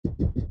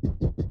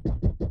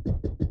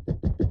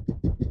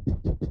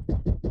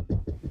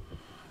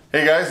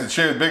Hey guys, it's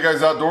Shea with Big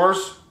Guys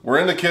Outdoors. We're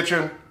in the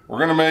kitchen. We're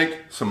gonna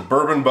make some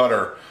bourbon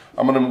butter.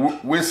 I'm gonna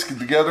whisk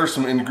together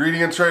some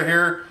ingredients right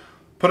here,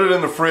 put it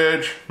in the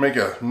fridge, make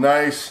a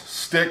nice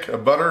stick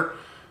of butter,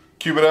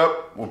 cube it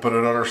up, we'll put it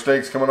on our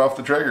steaks coming off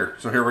the Traeger.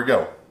 So here we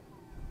go.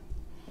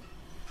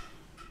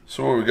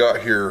 So what we got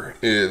here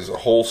is a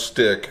whole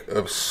stick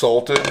of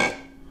salted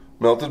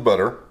melted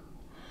butter.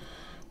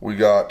 We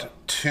got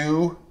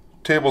 2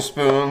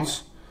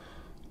 tablespoons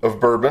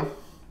of bourbon.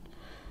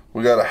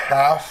 We got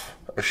a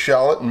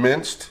shallot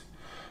minced.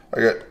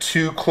 I got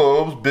 2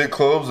 cloves, big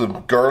cloves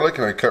of garlic,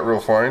 and I cut real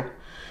fine,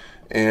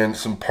 and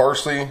some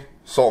parsley,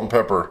 salt and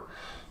pepper.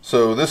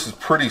 So this is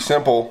pretty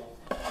simple.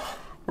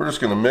 We're just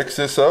gonna mix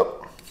this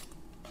up.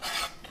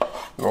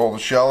 Get all the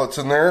shallots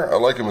in there. I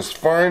like them as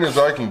fine as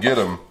I can get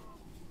them.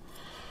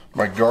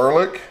 My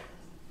garlic.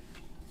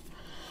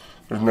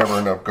 There's never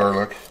enough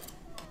garlic.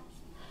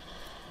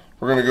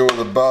 We're gonna go with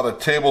about a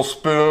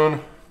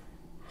tablespoon,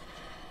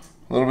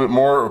 a little bit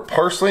more of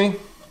parsley.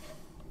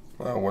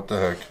 Oh, what the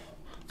heck.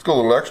 Let's go a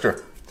little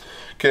extra.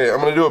 Okay, I'm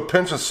gonna do a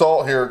pinch of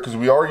salt here because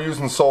we are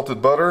using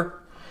salted butter.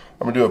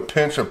 I'm gonna do a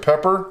pinch of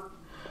pepper,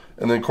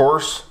 and then of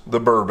course,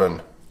 the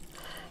bourbon.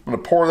 I'm gonna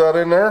pour that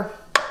in there.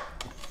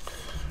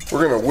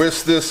 We're gonna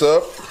whisk this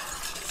up.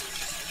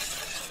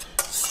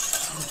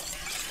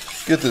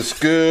 Get this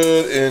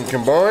good and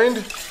combined.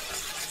 It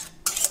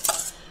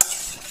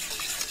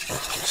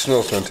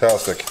smells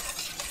fantastic.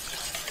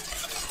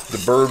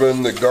 The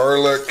bourbon, the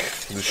garlic,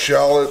 the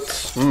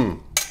shallots.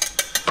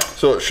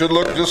 So it should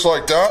look just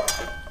like that.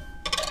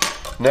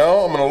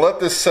 Now I'm gonna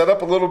let this set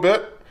up a little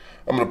bit.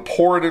 I'm gonna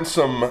pour it in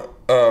some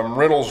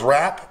Reynolds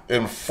wrap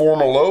and form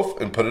a loaf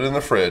and put it in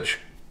the fridge.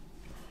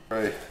 All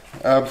right,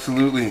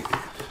 absolutely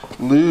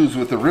lose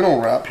with the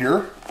Reynolds wrap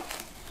here.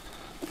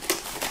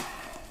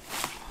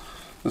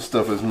 This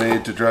stuff is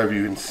made to drive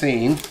you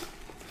insane.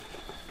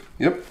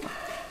 Yep.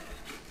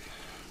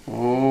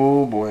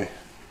 Oh boy.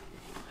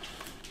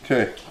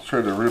 Okay, let's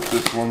try to rip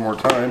this one more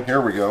time.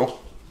 Here we go.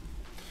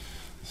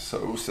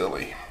 So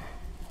silly.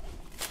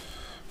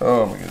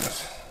 Oh my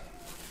goodness.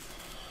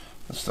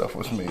 This stuff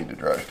was made to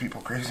drive people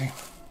crazy.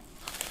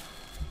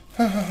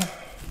 Oh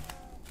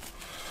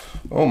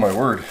my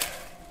word.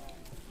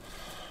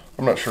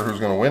 I'm not sure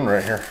who's gonna win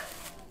right here.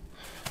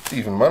 It's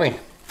even money.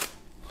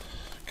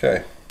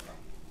 Okay.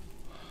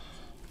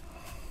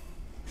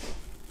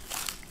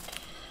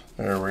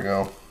 There we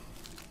go.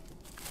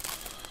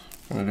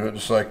 I'm gonna do it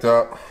just like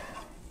that.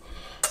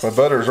 My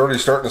butter is already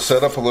starting to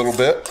set up a little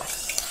bit.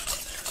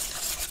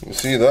 You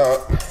see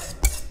that?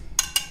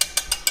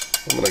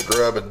 I'm gonna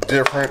grab a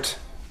different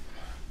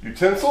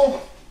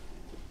utensil.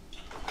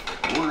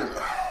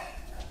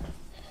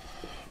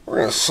 We're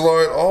gonna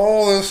slide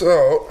all this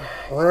out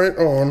right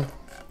on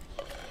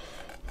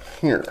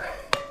here.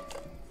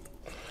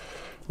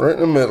 Right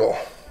in the middle.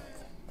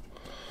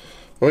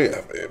 Oh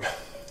yeah, babe.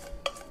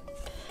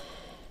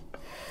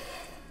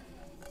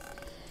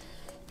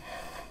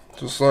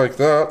 Just like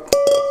that.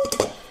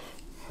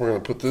 We're gonna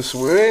put this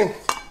away.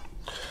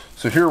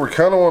 So here we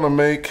kind of want to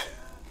make,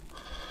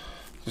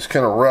 just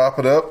kind of wrap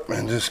it up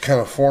and just kind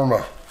of form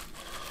a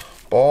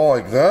ball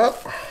like that.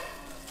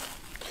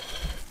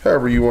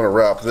 However you want to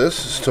wrap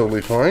this is totally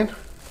fine.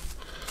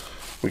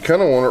 We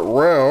kind of want it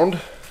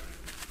round.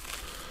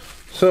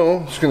 So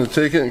I'm just going to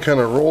take it and kind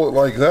of roll it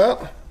like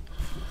that.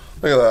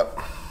 Look at that.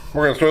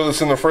 We're going to throw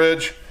this in the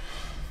fridge,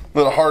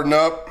 let it harden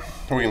up,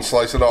 and we can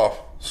slice it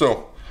off.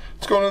 So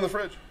it's going in the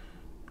fridge.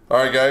 All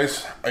right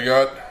guys, I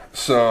got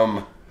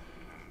some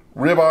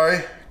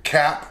Ribeye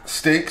Cap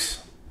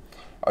Steaks.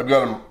 I've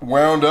got them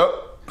wound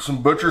up,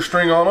 some butcher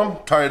string on them,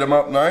 tied them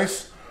up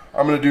nice.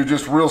 I'm gonna do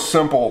just real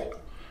simple,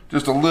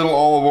 just a little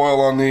olive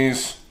oil on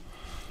these,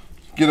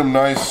 get them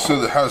nice so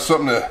that it has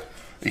something to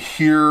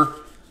adhere.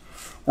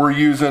 We're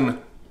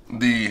using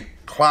the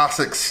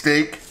classic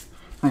steak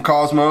from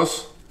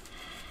Cosmos.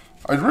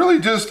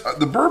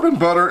 The bourbon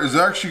butter is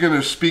actually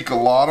gonna speak a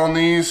lot on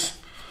these,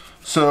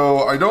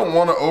 so I don't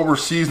wanna over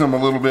season them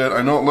a little bit.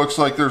 I know it looks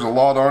like there's a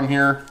lot on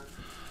here.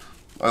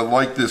 I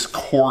like this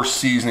coarse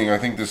seasoning. I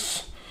think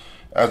this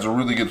adds a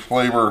really good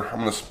flavor. I'm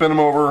gonna spin them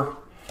over,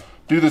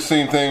 do the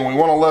same thing. We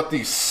wanna let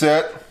these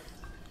set,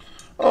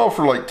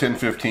 for like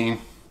 10-15.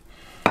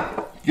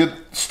 Get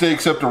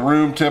steaks up to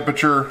room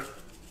temperature.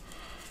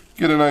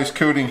 Get a nice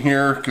coating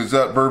here, because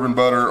that bourbon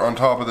butter on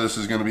top of this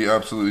is gonna be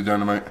absolutely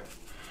dynamite.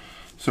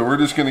 So we're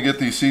just gonna get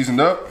these seasoned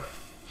up.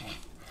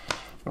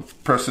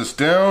 Press this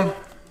down.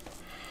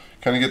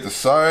 Kind of get the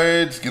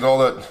sides, get all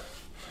that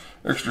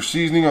extra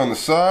seasoning on the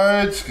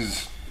sides,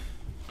 because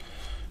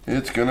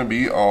it's gonna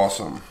be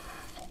awesome.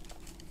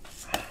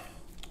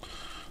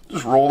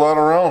 Just roll that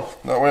around.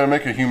 That way I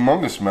make a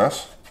humongous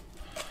mess.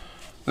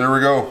 There we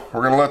go.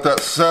 We're gonna let that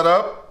set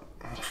up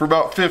for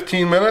about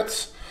 15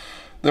 minutes.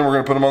 Then we're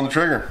gonna put them on the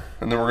Traeger,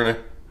 and then we're gonna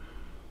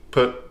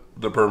put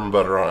the bourbon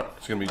butter on it.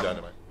 It's gonna be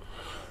dynamite.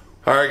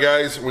 All right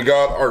guys, we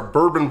got our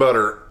bourbon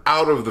butter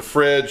out of the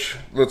fridge.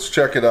 Let's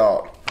check it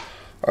out.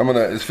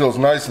 It feels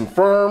nice and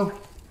firm.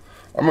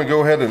 I'm gonna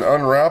go ahead and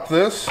unwrap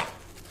this.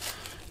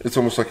 It's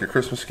almost like a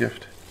Christmas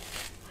gift.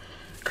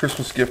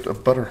 Christmas gift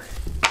of butter.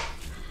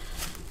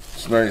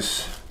 It's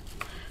nice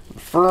and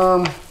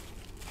firm.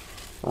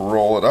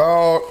 Roll it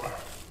out.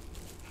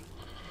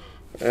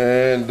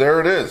 And there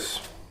it is.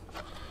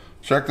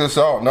 Check this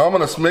out. Now I'm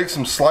going to make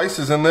some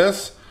slices in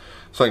this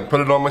so I can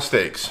put it on my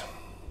steaks.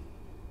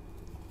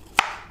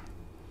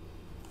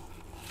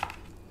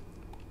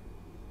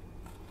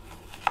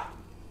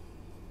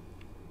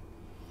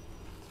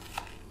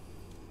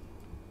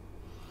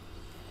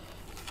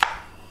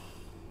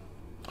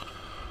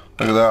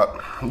 Look at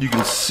that. You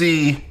can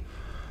see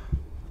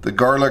the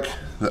garlic,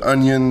 the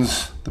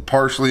onions, the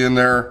parsley in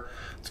there.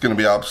 It's going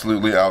to be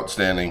absolutely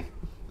outstanding.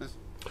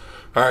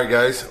 Alright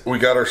guys, we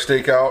got our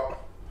steak out.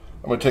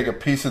 I'm going to take a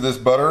piece of this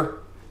butter.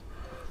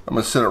 I'm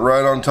going to set it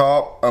right on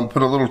top. I'm going to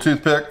put a little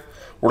toothpick.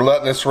 We're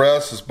letting this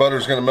rest. This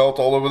butter's going to melt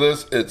all over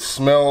this. It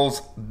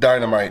smells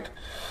dynamite.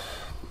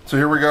 So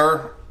here we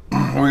are.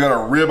 We got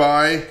our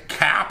ribeye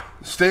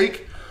cap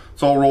steak.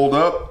 It's all rolled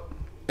up.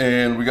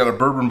 And we got a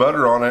bourbon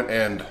butter on it.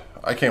 And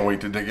I can't wait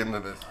to dig into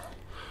this.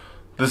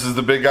 This is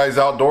the Big Guys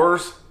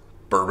Outdoors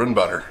Bourbon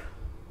Butter.